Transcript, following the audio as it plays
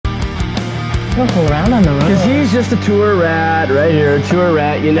He'll fool around on the road. Because he's just a tour rat right here, tour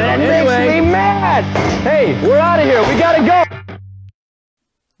rat, you know. That Anyway, makes me mad! hey, we're out of here. We gotta go.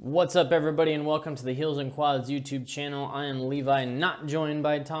 What's up, everybody, and welcome to the Heels and Quads YouTube channel. I am Levi, not joined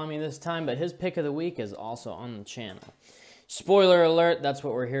by Tommy this time, but his pick of the week is also on the channel. Spoiler alert, that's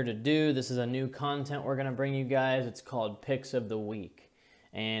what we're here to do. This is a new content we're going to bring you guys. It's called Picks of the Week.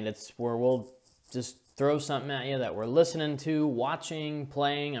 And it's where we'll just throw something at you that we're listening to, watching,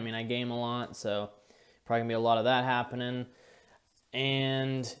 playing. I mean, I game a lot, so probably going to be a lot of that happening.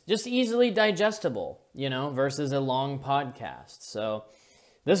 And just easily digestible, you know, versus a long podcast. So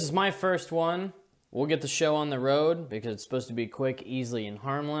this is my first one. We'll get the show on the road because it's supposed to be quick, easy, and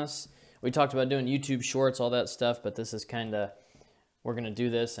harmless. We talked about doing YouTube shorts, all that stuff, but this is kind of, we're going to do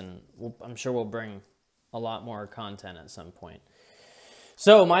this, and I'm sure we'll bring a lot more content at some point.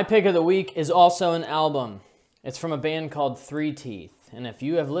 So my pick of the week is also an album. It's from a band called 3TEETH, and if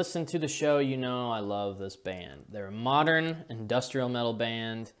you have listened to the show, you know I love this band. They're a modern industrial metal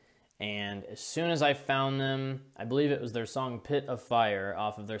band, and as soon as I found them, I believe it was their song Pit of Fire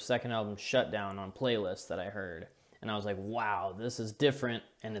off of their second album Shutdown on playlist that I heard. And I was like, wow, this is different,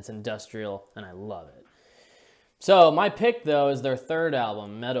 and it's industrial, and I love it. So my pick, though, is their third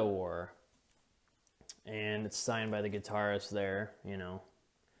album, Meta War. And it's signed by the guitarist there, you know,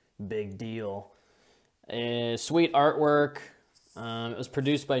 big deal. Sweet artwork. It was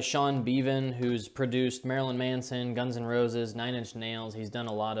produced by Sean Beavan, who's produced Marilyn Manson, Guns N' Roses, Nine Inch Nails. He's done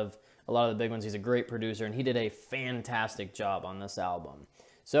a lot of the big ones. He's a great producer, and he did a fantastic job on this album.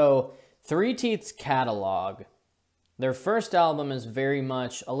 So 3TEETH's catalog, their first album is very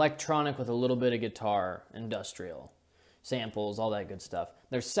much electronic with a little bit of guitar, industrial, samples, all that good stuff.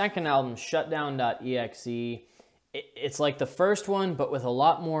 Their second album, Shutdown.exe, it's like the first one, but with a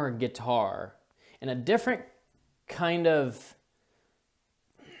lot more guitar and a different kind of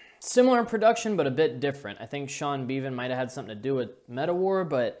similar production, but a bit different. I think Sean Beavan might have had something to do with Meta War,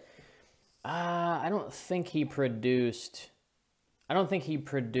 but I don't think he produced...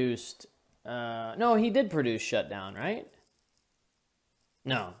 no, he did produce Shutdown, right?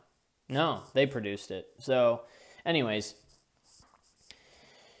 No, they produced it. So, anyways,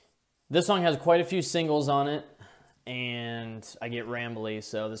 this song has quite a few singles on it, and I get rambly,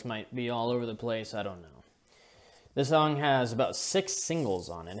 so this might be all over the place, I don't know. This song has about 6 singles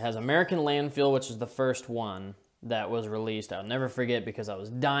on it. It has American Landfill, which is the first one that was released. I'll never forget because I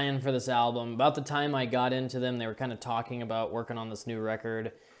was dying for this album. About the time I got into them, they were kind of talking about working on this new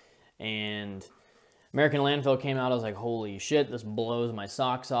record, and American Landfill came out. I was like, holy shit, this blows my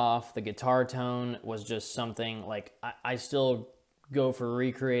socks off. The guitar tone was just something, like, I still go for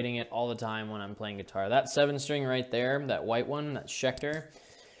recreating it all the time when I'm playing guitar. That 7-string right there, that white one, that Schecter,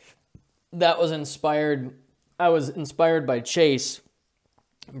 that was inspired, I was inspired by Chase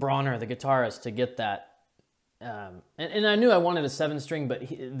Bronner, the guitarist, to get that. And I knew I wanted a 7-string, but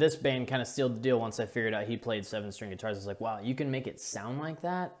this band kind of sealed the deal once I figured out he played 7-string guitars. I was like, wow, you can make it sound like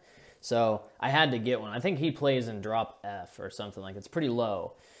that? So I had to get one. I think he plays in drop F or something like that. It's pretty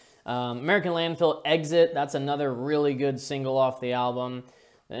low. American Landfill, Exit, that's another really good single off the album.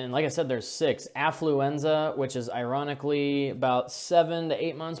 And like I said, there's 6. Affluenza, which is ironically about 7 to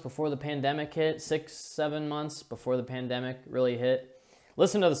 8 months before the pandemic hit. 6, 7 months before the pandemic really hit.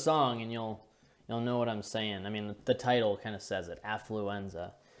 Listen to the song and you'll know what I'm saying. I mean, the title kind of says it,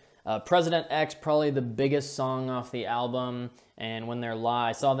 Affluenza. President X, probably the biggest song off the album, and when they're live,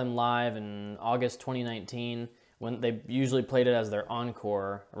 I saw them live in August 2019, when they usually played it as their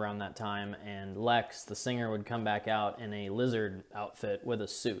encore around that time, and Lex, the singer, would come back out in a lizard outfit with a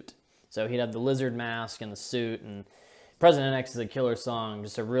suit. So he'd have the lizard mask and the suit, and President X is a killer song,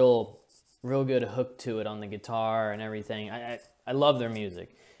 just a real good hook to it on the guitar and everything. I love their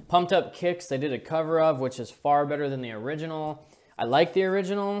music. Pumped Up Kicks, they did a cover of, which is far better than the original. I like the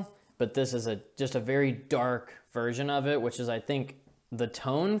original, but this is just a very dark version of it, which is, I think, the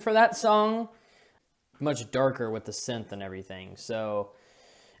tone for that song. Much darker with the synth and everything. So,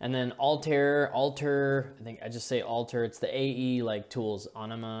 and then Alter, I think I just say Alter. It's the AE like tools,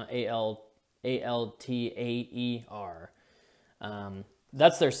 Anima, ALTAER.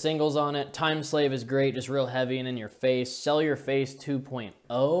 That's their singles on it. Time Slave is great, just real heavy and in your face. Sell Your Face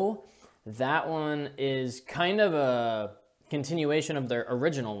 2.0. That one is kind of a continuation of their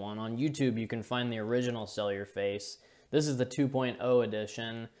original one. On YouTube, you can find the original Sell Your Face. This is the 2.0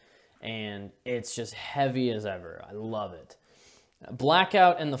 edition, and it's just heavy as ever. I love it.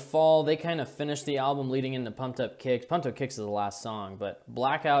 Blackout and The Fall, they kind of finished the album leading into Pumped Up Kicks. Pumped Up Kicks is the last song, but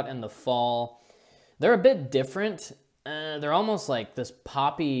Blackout and The Fall, they're a bit different. They're almost like this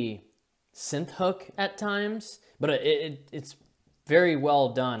poppy synth hook at times, but it's very well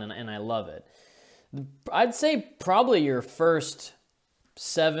done, and I love it. I'd say probably your first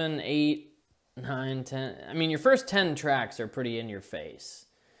 7, 8, 9, 10. I mean, your first 10 tracks are pretty in your face.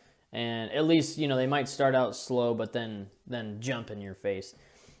 And at least, you know, they might start out slow, but then jump in your face.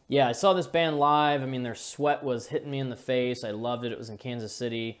 Yeah, I saw this band live. I mean, their sweat was hitting me in the face. I loved it. It was in Kansas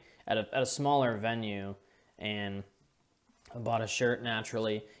City at a smaller venue, and I bought a shirt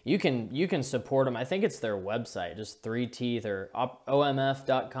naturally. You can support them. I think it's their website, just 3TEETH or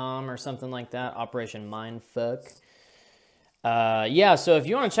omf.com or something like that, Operation Mindfuck. Yeah, so if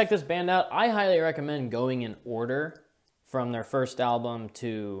you want to check this band out, I highly recommend going in order from their first album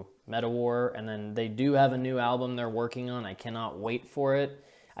to Metawar, and then they do have a new album they're working on. I cannot wait for it.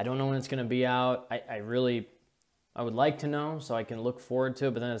 I don't know when it's going to be out. I would like to know so I can look forward to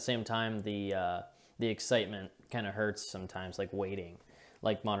it, but then at the same time, the excitement kind of hurts sometimes, like waiting,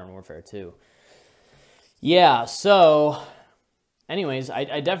 like Modern Warfare 2. Yeah, so anyways,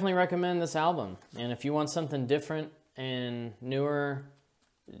 I definitely recommend this album. And if you want something different and newer,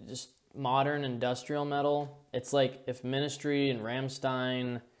 just modern industrial metal, it's like if Ministry and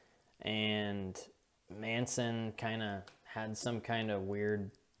Rammstein and Manson kind of had some kind of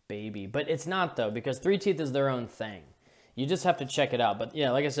weird baby. But it's not, though, because 3TEETH is their own thing. You just have to check it out. But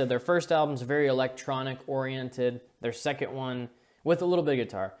yeah, like I said, their first album's very electronic oriented. Their second one, with a little bit of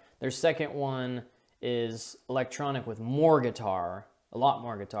guitar. Their second one is electronic with more guitar, a lot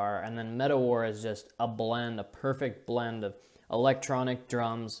more guitar. And then Metawar is just a blend, a perfect blend of electronic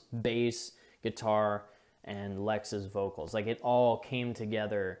drums, bass, guitar, and Lex's vocals. Like, it all came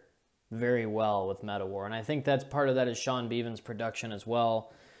together very well with Metawar. And I think that's part of that is Sean Beavan's production as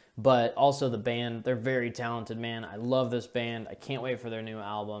well. But also the band, they're very talented, man. I love this band. I can't wait for their new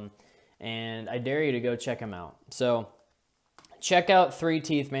album. And I dare you to go check them out. So check out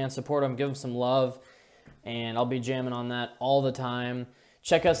 3TEETH, man. Support them. Give them some love. And I'll be jamming on that all the time.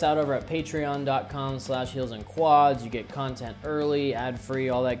 Check us out over at patreon.com/heelsandquads. You get content early, ad-free,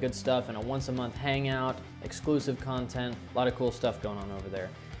 all that good stuff, and a once-a-month hangout, exclusive content, a lot of cool stuff going on over there.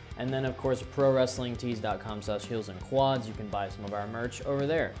 And then, of course, prowrestlingtees.com/heelsandquads. You can buy some of our merch over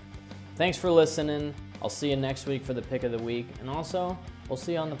there. Thanks for listening. I'll see you next week for the pick of the week. And also, we'll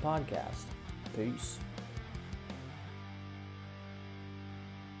see you on the podcast. Peace.